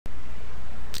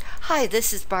Hi,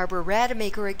 this is Barbara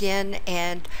Rademacher again,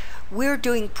 and we're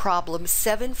doing problem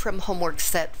 7 from homework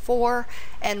set 4,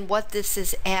 and what this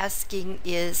is asking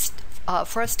is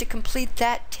for us to complete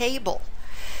that table.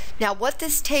 Now what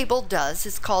this table does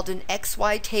is called an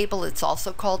XY table. It's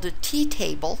also called a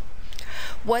T-table.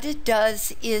 What it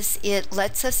does is it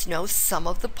lets us know some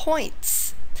of the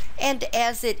points, and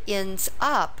as it ends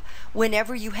up,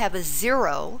 whenever you have a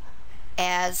 0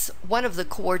 as one of the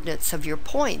coordinates of your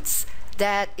points,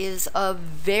 that is a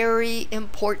very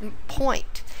important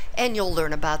point, and you'll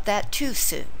learn about that too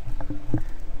soon.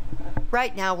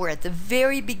 Right now we're at the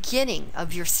very beginning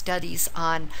of your studies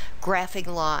on graphing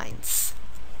lines.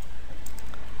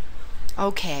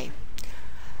 Okay,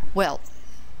 well,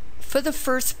 for the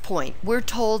first point, we're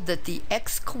told that the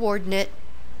x-coordinate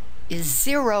is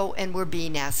 0 and we're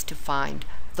being asked to find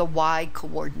the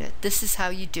y-coordinate. This is how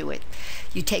you do it.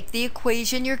 You take the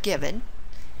equation you're given,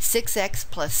 6x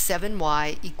plus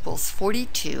 7y equals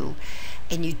 42,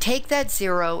 and you take that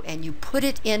 0 and you put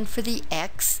it in for the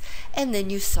x, and then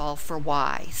you solve for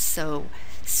y. So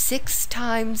 6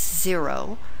 times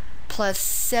 0 plus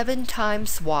 7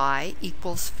 times y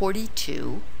equals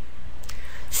 42.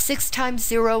 6 times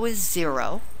 0 is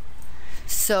 0,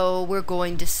 so we're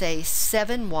going to say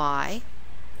 7y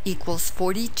equals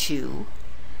 42.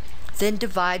 Then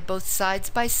divide both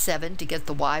sides by 7 to get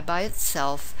the y by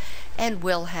itself, and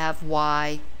we'll have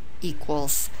y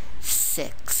equals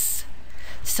 6.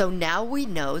 So now we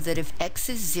know that if x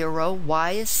is 0,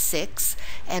 y is 6,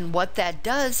 and what that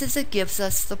does is it gives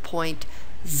us the point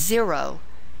 0,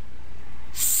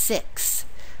 6.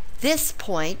 This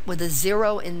point with a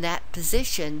 0 in that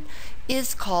position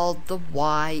is called the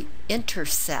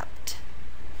y-intercept.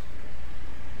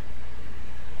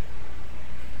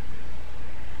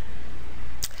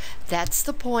 That's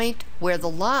the point where the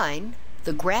line,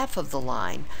 the graph of the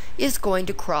line, is going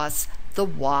to cross the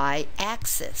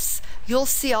y-axis. You'll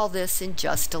see all this in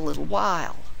just a little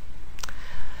while.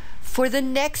 For the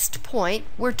next point,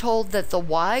 we're told that the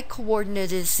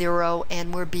y-coordinate is 0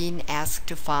 and we're being asked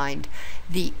to find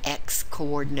the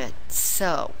x-coordinate.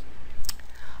 So,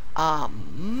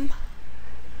 we're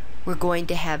going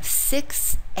to have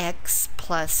 6x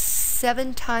plus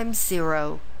 7 times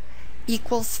 0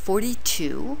 equals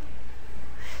 42.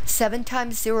 7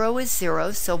 times 0 is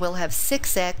 0, so we'll have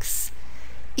 6x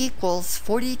equals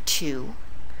 42.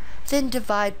 Then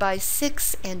divide by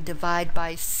 6 and divide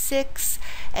by 6,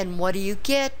 and what do you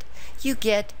get? You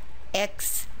get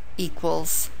x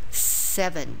equals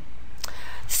 7.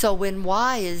 So when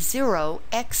y is 0,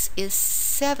 x is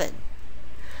 7.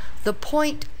 The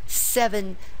point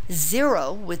 7,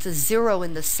 0 with a 0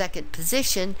 in the second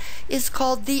position is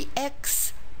called the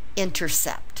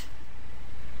x-intercept.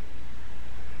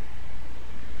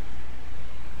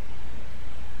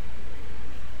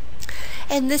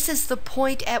 And this is the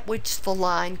point at which the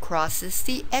line crosses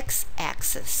the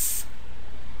x-axis.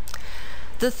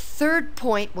 The third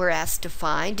point we're asked to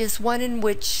find is one in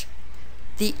which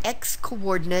the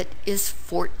x-coordinate is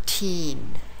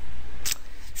 14.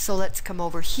 So let's come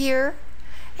over here,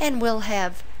 and we'll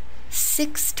have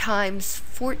 6 times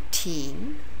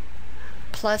 14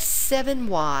 plus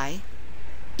 7y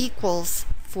equals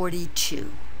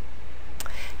 42.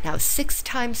 Now 6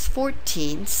 times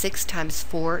 14, 6 times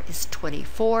 4 is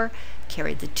 24,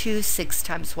 carry the 2, 6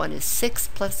 times 1 is 6,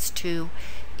 plus 2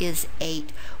 is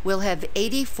 8. We'll have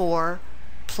 84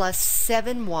 plus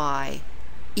 7y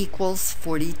equals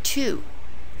 42.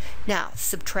 Now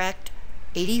subtract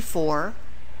 84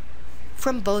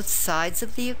 from both sides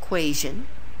of the equation,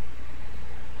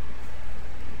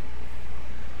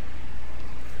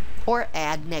 or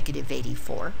add negative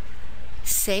 84.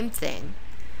 Same thing.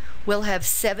 We'll have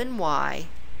 7y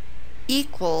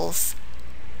equals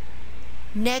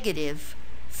negative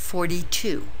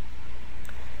 42.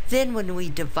 Then when we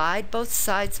divide both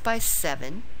sides by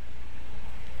 7,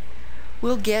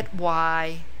 we'll get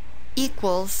y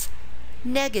equals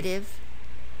negative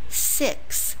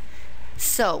 6.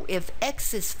 So if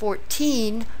x is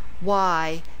 14,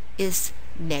 y is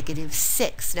negative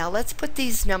 6. Now let's put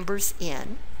these numbers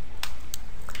in.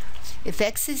 If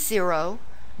x is 0,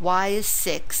 y is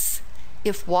 6.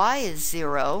 If y is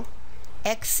 0,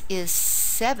 x is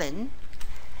 7.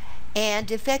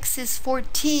 And if x is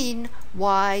 14,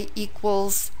 y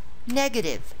equals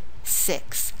negative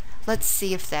 6. Let's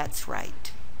see if that's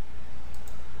right.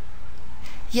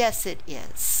 Yes, it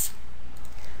is.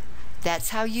 That's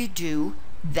how you do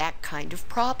that kind of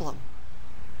problem.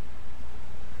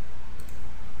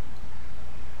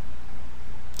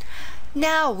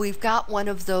 Now we've got one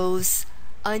of those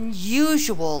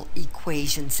unusual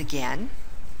equations again.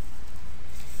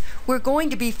 we're going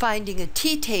to be finding a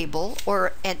t-table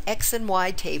or an x and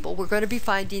y table. We're going to be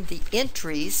finding the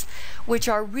entries, which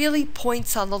are really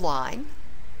points on the line.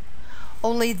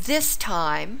 Only this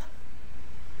time,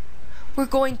 we're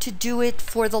going to do it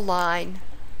for the line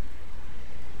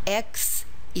x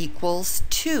equals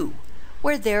 2,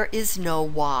 where there is no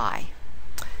y.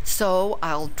 So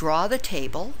I'll draw the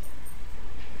table.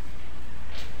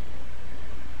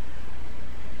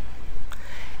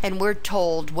 And we're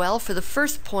told, well, for the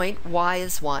first point, y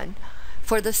is 1.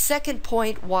 For the second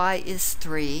point, y is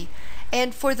 3.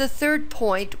 And for the third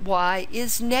point, y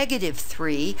is negative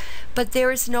 3. But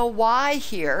there is no y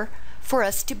here for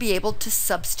us to be able to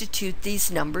substitute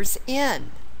these numbers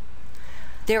in.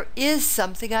 There is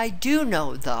something I do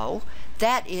know, though.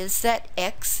 That is that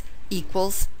x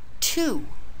equals 2.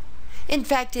 In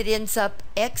fact, it ends up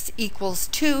x equals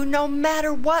 2 no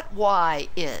matter what y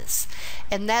is.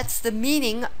 And that's the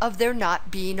meaning of there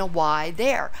not being a y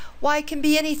there. Y can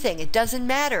be anything. It doesn't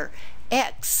matter.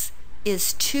 X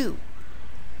is 2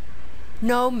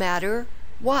 no matter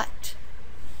what.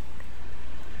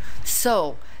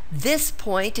 So this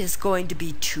point is going to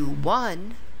be 2,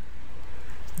 1.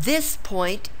 This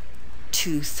point,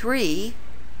 2, 3.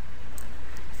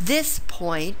 This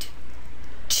point,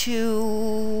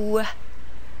 2,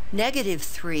 negative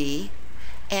 3,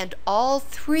 and all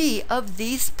three of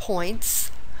these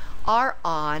points are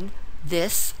on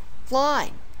this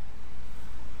line.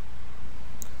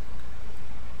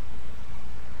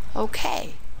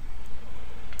 Okay.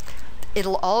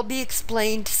 It'll all be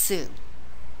explained soon.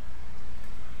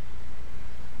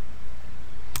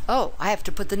 Oh, I have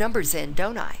to put the numbers in,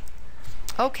 don't I?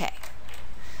 Okay.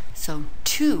 So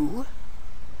 2,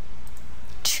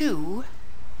 2,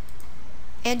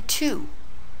 and 2.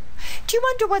 Do you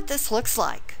wonder what this looks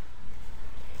like?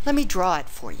 Let me draw it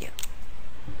for you.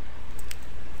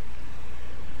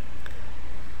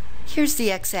 Here's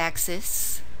the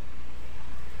x-axis.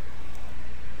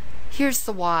 Here's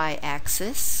the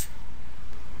y-axis.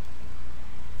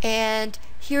 And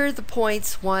here are the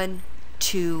points 1,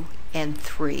 2, and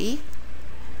 3.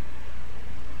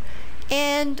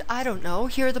 And I don't know,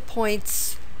 here are the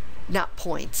points, not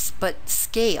points, but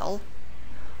scale.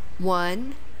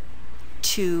 1,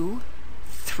 2,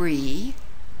 3,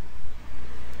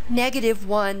 negative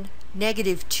 1,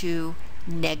 negative 2,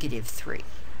 negative 3.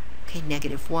 Okay,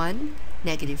 negative 1,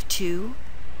 negative 2,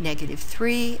 negative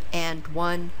 3, and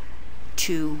 1,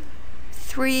 2,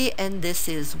 3, and this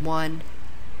is 1,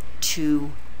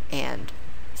 2, and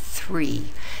 3.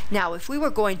 Now, if we were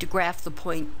going to graph the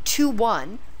point 2,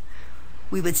 1,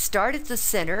 we would start at the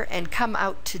center and come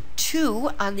out to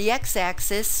 2 on the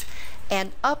x-axis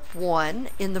and up 1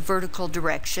 in the vertical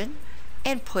direction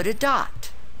and put a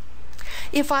dot.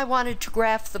 If I wanted to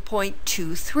graph the point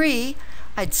 2, 3,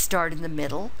 I'd start in the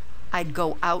middle. I'd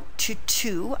go out to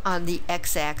 2 on the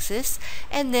x-axis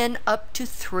and then up to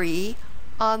 3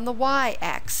 on the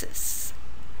y-axis.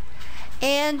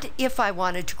 And if I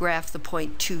wanted to graph the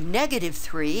point 2, negative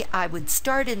 3, I would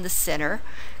start in the center,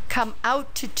 come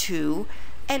out to 2,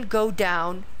 and go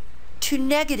down to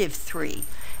negative 3.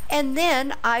 And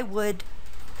then I would,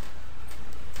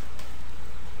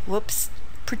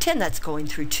 pretend that's going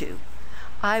through 2.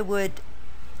 I would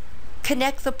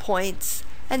connect the points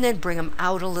and then bring them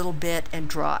out a little bit and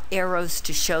draw arrows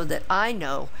to show that I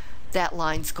know that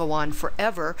lines go on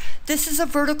forever. This is a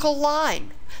vertical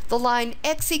line. The line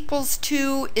x equals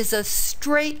 2 is a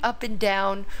straight up and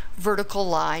down vertical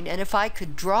line, and if I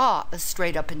could draw a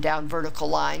straight up and down vertical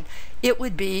line, it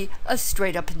would be a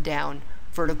straight up and down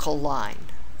vertical line.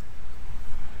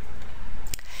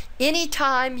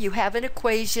 Anytime you have an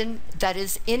equation, that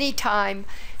is, anytime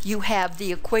you have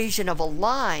the equation of a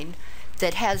line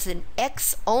that has an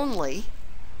x only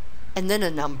and then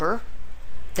a number,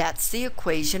 that's the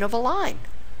equation of a line,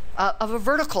 of a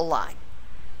vertical line.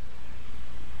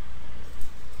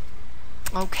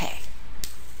 Okay.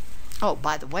 Oh,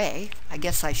 by the way, I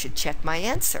guess I should check my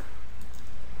answer.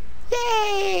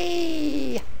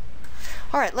 Yay!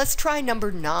 All right, let's try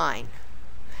number 9.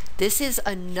 This is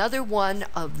another one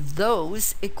of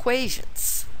those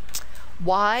equations.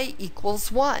 Y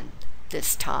equals 1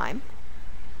 this time.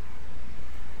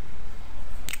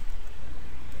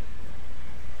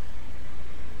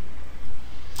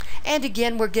 And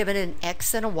again, we're given an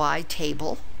x and a y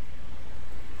table.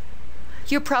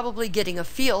 You're probably getting a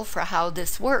feel for how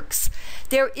this works.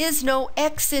 There is no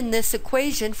x in this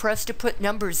equation for us to put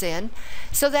numbers in,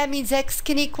 so that means x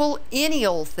can equal any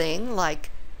old thing like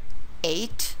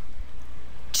 8,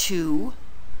 2,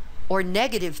 or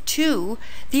negative 2.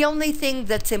 The only thing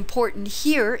that's important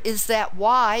here is that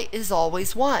y is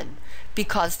always 1,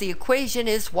 because the equation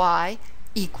is y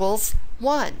equals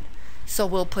 1. So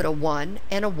we'll put a 1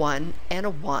 and a 1 and a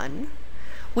 1,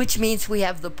 which means we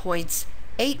have the points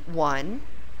 8, 1,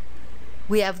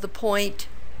 we have the point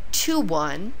 2,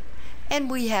 1, and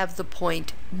we have the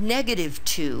point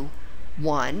 -2,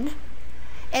 1.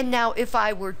 And now if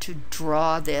I were to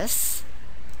draw this,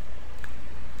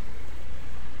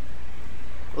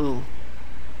 ooh,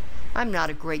 I'm not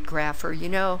a great grapher, you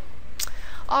know.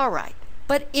 All right,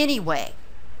 but anyway,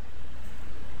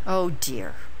 oh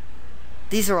dear.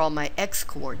 These are all my x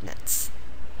coordinates.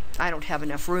 I don't have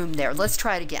enough room there. Let's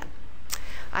try it again.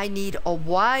 I need a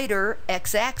wider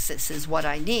x-axis is what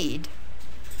I need.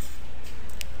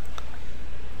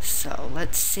 So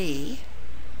let's see.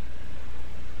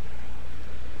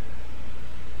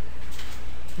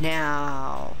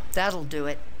 Now, that'll do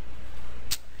it.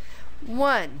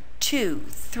 1, 2,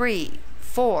 3,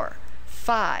 4,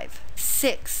 5,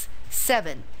 6,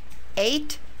 7,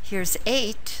 8. Here's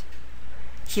 8.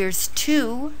 Here's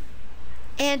 2.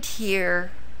 And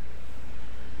here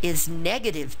is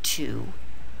 -2.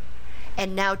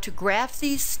 And now to graph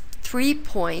these 3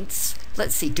 points,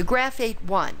 let's see, to graph 8,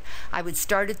 1, I would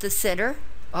start at the center.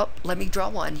 Oh, let me draw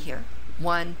one here.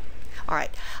 1. All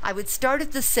right, I would start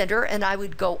at the center and I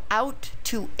would go out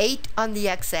to 8 on the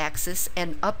x-axis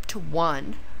and up to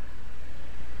 1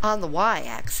 on the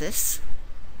y-axis.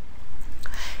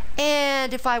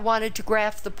 And if I wanted to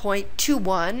graph the point 2,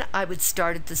 1, I would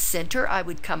start at the center. I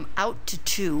would come out to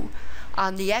 2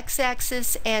 on the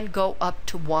x-axis and go up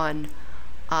to 1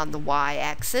 on the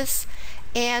y-axis.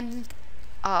 And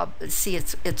see,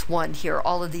 it's 1 here.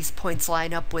 All of these points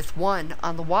line up with 1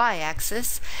 on the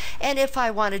y-axis. And if I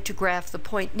wanted to graph the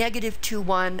point -2,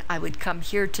 1, I would come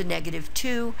here to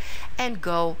 -2 and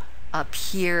go up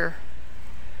here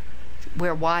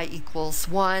where y equals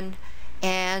 1.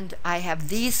 And I have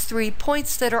these 3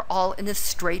 points that are all in a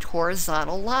straight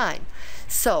horizontal line.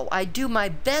 So I do my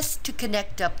best to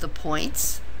connect up the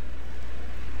points.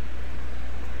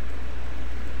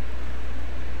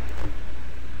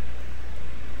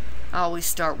 I always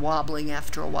start wobbling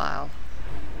after a while.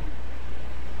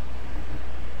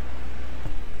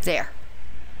 There.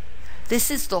 This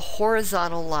is the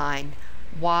horizontal line,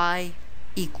 y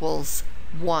equals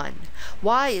 1.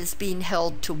 Y is being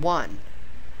held to 1.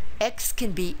 X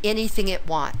can be anything it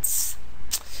wants.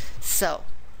 So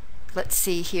let's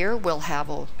see here. We'll have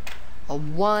a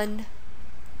 1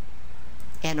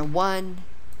 and a 1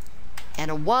 and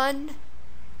a 1,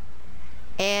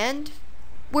 and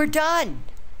we're done.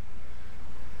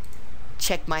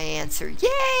 Check my answer.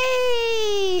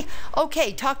 Yay!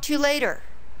 Okay, talk to you later.